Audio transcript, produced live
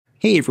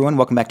Hey everyone,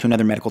 welcome back to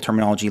another medical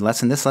terminology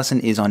lesson. This lesson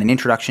is on an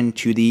introduction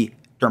to the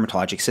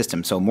dermatologic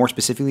system. So more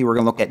specifically, we're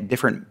going to look at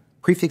different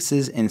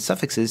prefixes and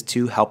suffixes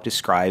to help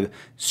describe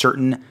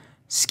certain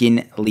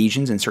skin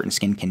lesions and certain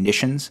skin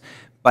conditions.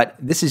 But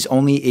this is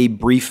only a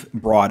brief,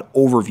 broad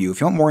overview.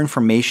 If you want more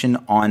information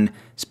on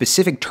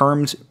specific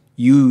terms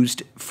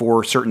used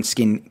for certain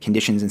skin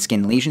conditions and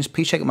skin lesions,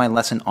 please check out my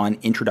lesson on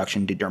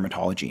Introduction to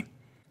Dermatology.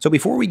 So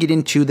before we get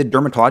into the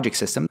dermatologic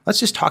system, let's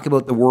just talk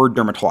about the word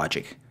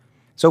dermatologic.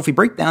 So if we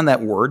break down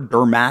that word,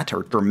 dermat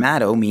or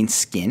dermato means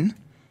skin.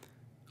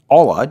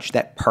 Ology,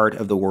 that part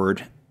of the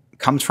word,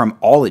 comes from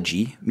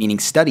ology, meaning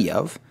study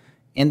of,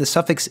 and the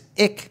suffix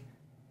ic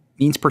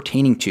means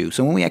pertaining to.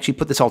 So when we actually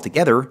put this all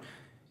together,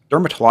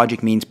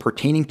 dermatologic means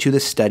pertaining to the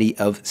study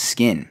of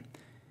skin.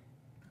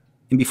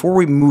 And before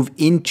we move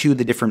into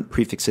the different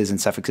prefixes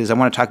and suffixes, I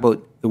want to talk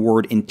about the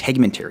word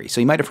integumentary.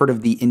 So you might have heard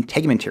of the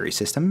integumentary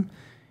system,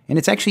 and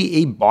it's actually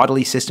a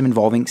bodily system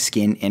involving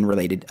skin and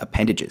related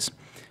appendages.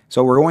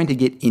 So we're going to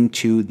get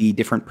into the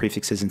different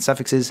prefixes and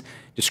suffixes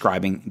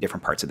describing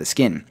different parts of the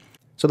skin.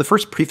 So the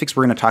first prefix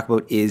we're going to talk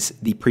about is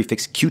the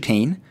prefix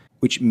cutane,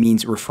 which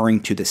means referring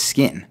to the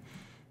skin.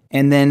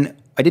 And then,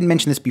 I didn't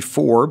mention this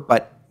before,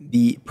 but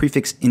the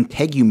prefix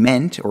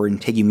integument or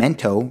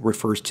integumento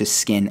refers to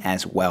skin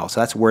as well. So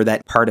that's where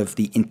that part of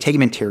the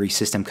integumentary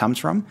system comes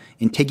from.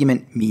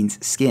 Integument means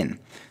skin.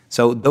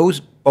 So those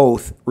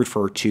both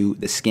refer to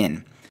the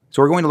skin.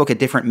 So we're going to look at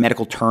different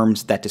medical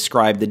terms that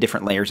describe the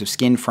different layers of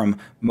skin from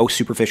most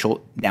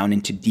superficial down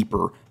into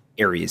deeper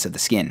areas of the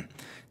skin.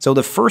 So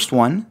the first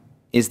one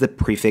is the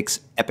prefix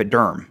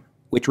epiderm,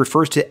 which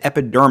refers to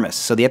epidermis.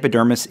 So the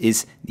epidermis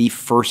is the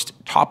first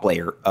top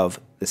layer of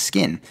the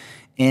skin.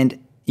 And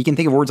you can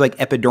think of words like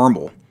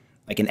epidermal,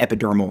 like an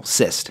epidermal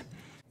cyst.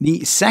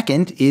 The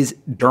second is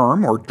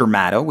derm or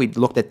dermato. We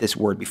looked at this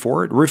word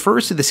before. It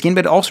refers to the skin,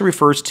 but it also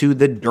refers to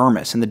the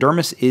dermis. And the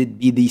dermis would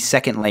be the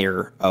second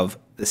layer of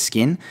the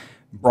skin,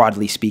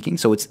 broadly speaking.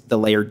 So it's the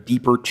layer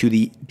deeper to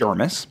the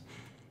dermis.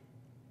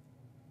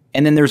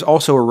 And then there's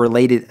also a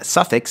related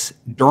suffix,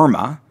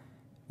 derma,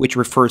 which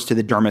refers to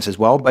the dermis as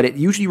well, but it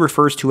usually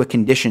refers to a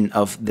condition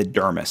of the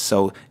dermis.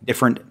 So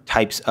different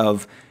types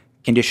of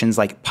conditions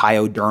like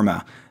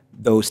pyoderma,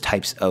 those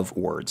types of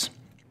words.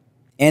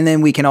 And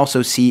then we can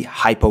also see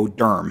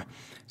hypoderm.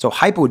 So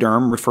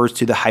hypoderm refers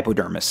to the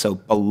hypodermis, so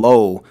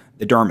below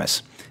the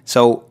dermis.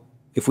 So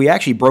if we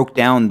actually broke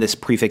down this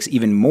prefix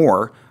even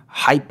more,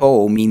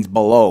 hypo means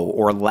below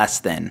or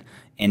less than,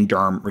 and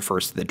derm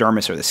refers to the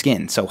dermis or the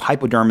skin. So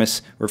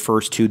hypodermis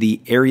refers to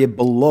the area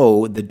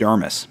below the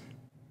dermis.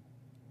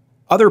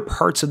 Other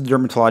parts of the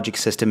dermatologic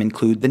system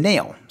include the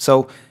nail.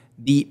 So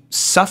the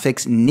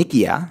suffix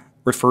nicia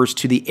refers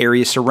to the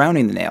area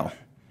surrounding the nail.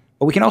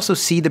 But we can also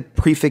see the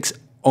prefix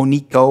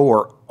onycho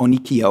or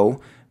onychio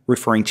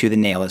referring to the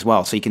nail as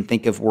well. So you can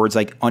think of words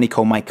like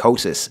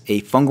onychomycosis,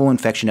 a fungal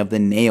infection of the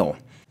nail.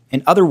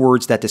 And other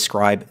words that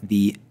describe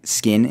the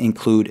skin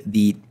include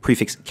the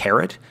prefix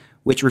kerat,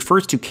 which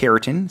refers to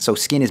keratin. So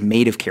skin is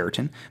made of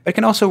keratin, but it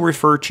can also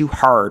refer to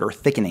hard or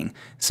thickening.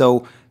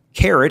 So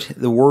kerat,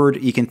 the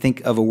word, you can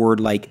think of a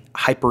word like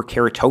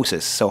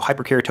hyperkeratosis. So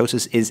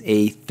hyperkeratosis is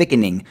a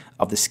thickening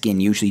of the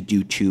skin, usually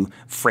due to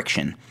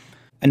friction.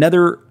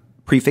 Another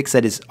prefix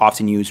that is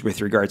often used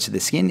with regards to the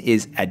skin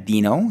is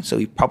adeno. So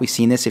you've probably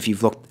seen this if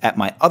you've looked at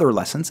my other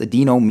lessons.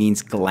 Adeno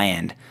means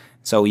gland.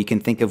 So you can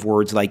think of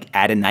words like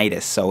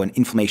adenitis, so an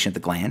inflammation of the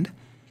gland.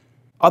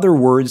 Other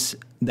words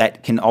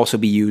that can also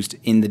be used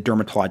in the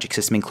dermatologic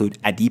system include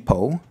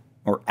adipo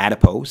or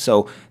adipose.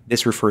 So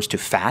this refers to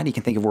fat. You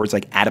can think of words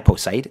like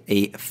adipocyte,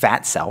 a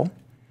fat cell.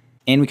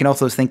 And we can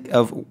also think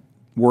of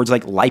words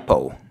like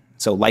lipo.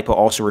 So lipo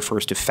also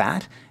refers to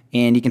fat.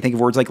 And you can think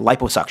of words like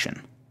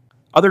liposuction.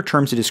 Other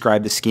terms to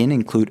describe the skin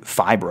include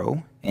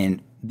fibro,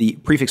 and the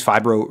prefix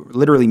fibro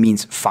literally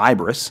means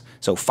fibrous,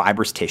 so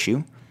fibrous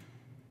tissue.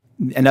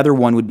 Another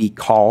one would be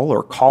col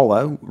or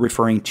colla,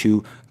 referring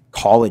to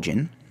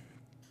collagen.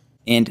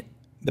 And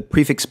the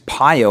prefix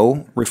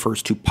pyo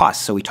refers to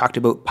pus. So we talked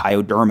about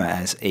pyoderma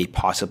as a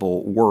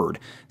possible word.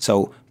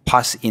 So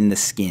pus in the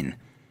skin.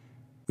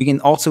 We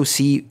can also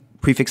see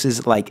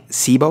prefixes like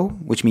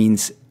sebo, which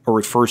means or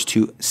refers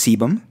to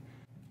sebum.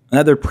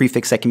 Another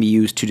prefix that can be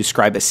used to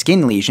describe a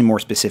skin lesion more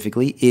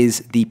specifically is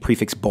the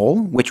prefix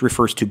bull, which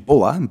refers to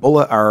bulla.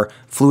 Bulla are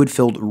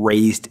fluid-filled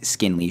raised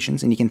skin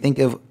lesions, and you can think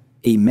of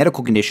a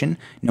medical condition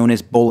known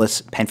as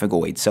bullous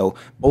pemphigoid. So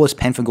bullous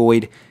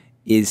pemphigoid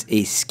is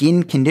a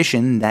skin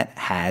condition that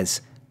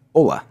has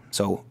bulla.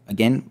 So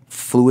again,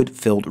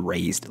 fluid-filled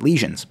raised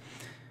lesions.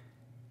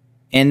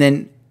 And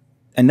then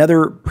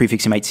another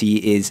prefix you might see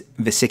is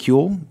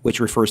vesicule, which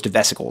refers to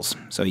vesicles.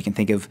 So you can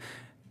think of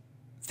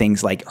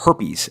things like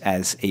herpes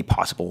as a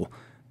possible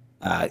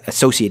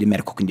associated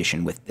medical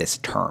condition with this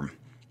term.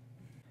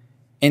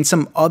 And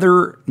some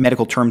other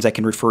medical terms that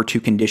can refer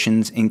to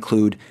conditions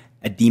include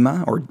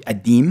edema or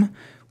edeme,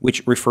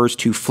 which refers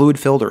to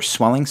fluid-filled or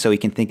swelling. So you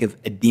can think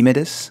of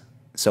edematous,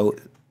 so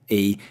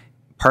a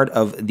part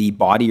of the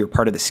body or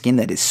part of the skin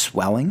that is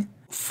swelling,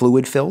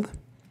 fluid-filled.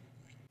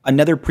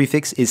 Another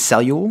prefix is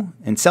cellule,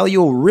 and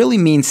cellule really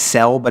means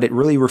cell, but it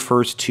really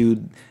refers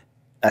to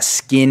a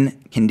skin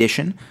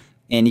condition.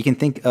 And you can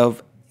think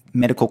of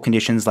medical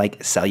conditions like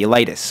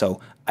cellulitis.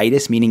 So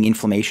itis meaning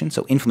inflammation,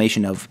 so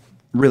inflammation of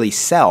really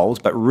cells,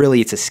 but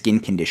really it's a skin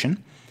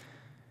condition.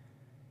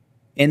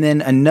 And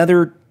then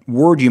another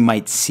word you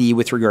might see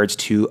with regards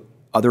to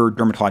other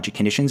dermatologic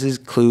conditions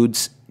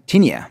includes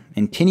tinea,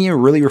 and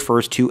tinea really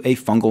refers to a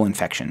fungal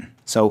infection.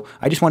 So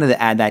I just wanted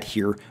to add that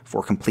here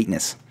for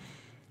completeness.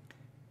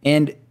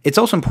 And it's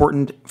also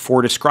important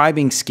for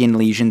describing skin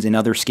lesions and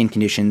other skin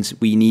conditions,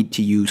 we need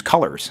to use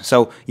colors.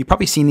 So you've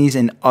probably seen these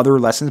in other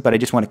lessons, but I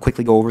just want to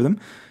quickly go over them.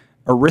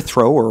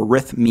 Erythro or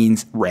eryth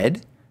means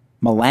red.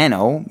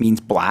 Melano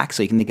means black,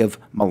 so you can think of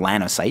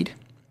melanocyte.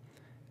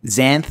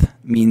 Xanth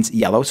means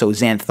yellow, so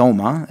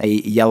xanthoma, a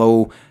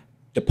yellow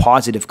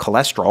deposit of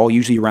cholesterol,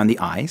 usually around the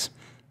eyes.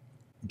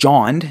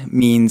 Jond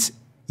means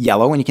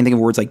yellow, and you can think of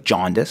words like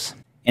jaundice.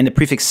 And the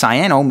prefix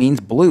cyano means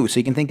blue, so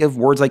you can think of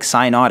words like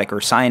cyanotic or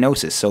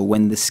cyanosis, so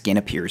when the skin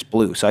appears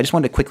blue. So I just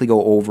wanted to quickly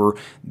go over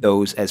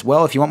those as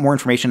well. If you want more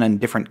information on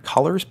different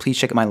colors, please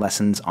check out my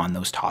lessons on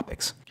those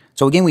topics.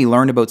 So again, we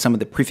learned about some of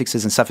the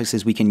prefixes and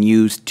suffixes we can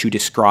use to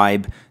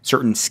describe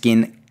certain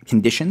skin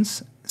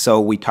conditions. So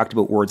we talked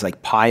about words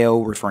like pio,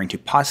 referring to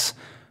pus.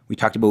 We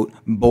talked about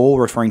bull,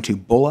 referring to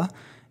bulla.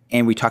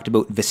 And we talked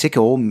about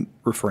vesicle,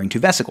 referring to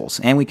vesicles.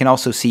 And we can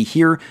also see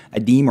here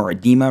edeme or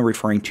edema,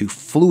 referring to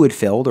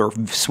fluid-filled or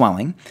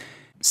swelling.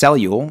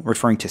 Cellule,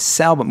 referring to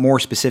cell, but more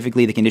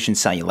specifically the condition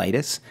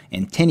cellulitis.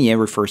 And tinea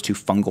refers to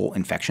fungal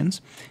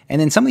infections. And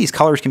then some of these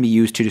colors can be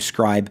used to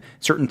describe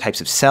certain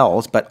types of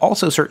cells, but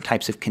also certain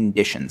types of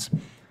conditions.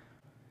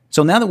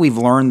 So now that we've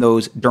learned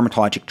those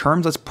dermatologic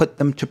terms, let's put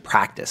them to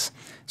practice.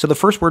 So the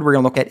first word we're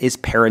going to look at is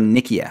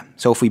paronychia.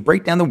 So if we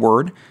break down the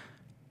word,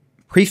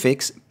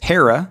 prefix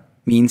para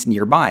means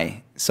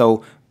nearby.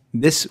 So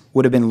this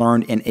would have been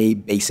learned in a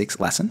basics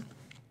lesson.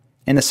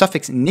 And the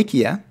suffix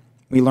nychia,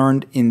 we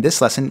learned in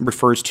this lesson,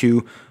 refers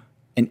to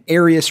an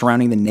area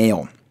surrounding the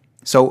nail.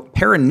 So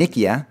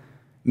paronychia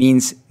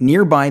means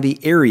nearby the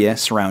area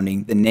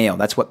surrounding the nail.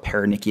 That's what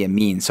paronychia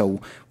means. So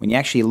when you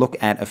actually look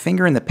at a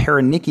finger, and the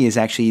paronychia is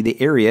actually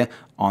the area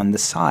on the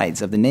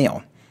sides of the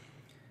nail.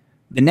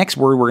 The next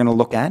word we're going to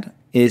look at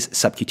is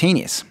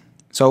subcutaneous.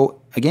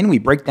 So again, we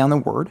break down the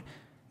word.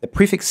 The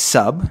prefix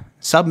sub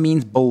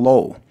means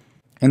below,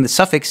 and the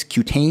suffix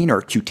cutane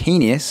or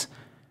cutaneous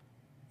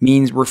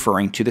means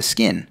referring to the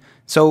skin.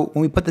 So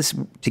when we put this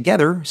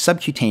together,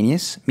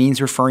 subcutaneous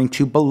means referring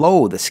to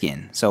below the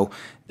skin. So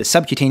the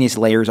subcutaneous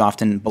layer is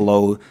often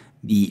below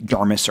the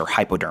dermis or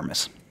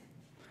hypodermis.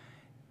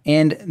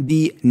 And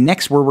the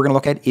next word we're going to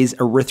look at is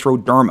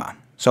erythroderma.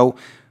 So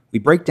we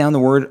break down the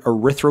word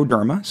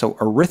erythroderma. So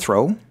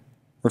erythro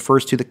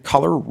refers to the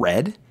color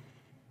red,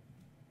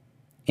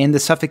 and the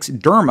suffix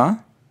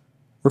derma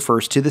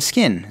refers to the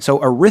skin. So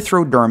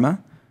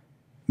erythroderma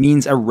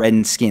means a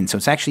reddened skin. So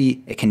it's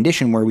actually a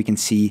condition where we can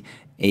see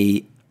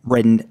a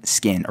reddened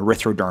skin,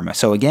 erythroderma.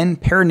 So again,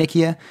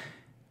 paronychia,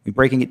 we're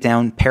breaking it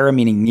down, para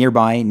meaning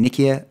nearby,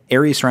 nychia,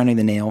 area surrounding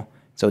the nail.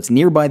 So it's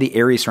nearby the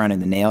area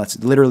surrounding the nail. It's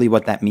literally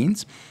what that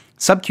means.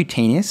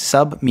 Subcutaneous,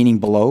 sub meaning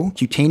below,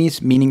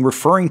 cutaneous meaning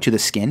referring to the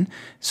skin.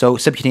 So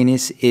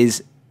subcutaneous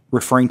is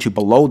referring to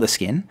below the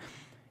skin.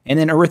 And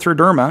then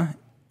erythroderma,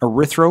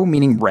 erythro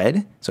meaning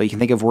red, so you can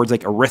think of words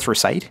like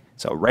erythrocyte,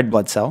 so red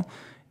blood cell,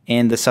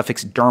 and the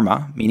suffix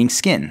derma meaning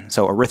skin,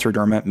 so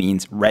erythroderma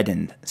means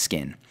reddened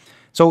skin.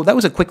 So that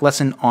was a quick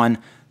lesson on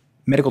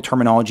medical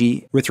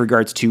terminology with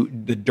regards to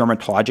the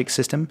dermatologic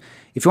system.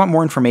 If you want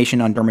more information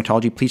on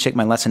dermatology, please check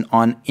my lesson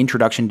on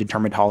Introduction to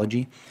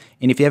Dermatology.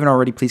 And if you haven't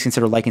already, please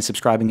consider liking,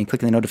 subscribing, and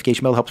clicking the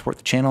notification bell to help support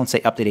the channel and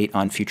stay up to date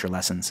on future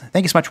lessons.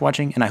 Thank you so much for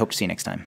watching, and I hope to see you next time.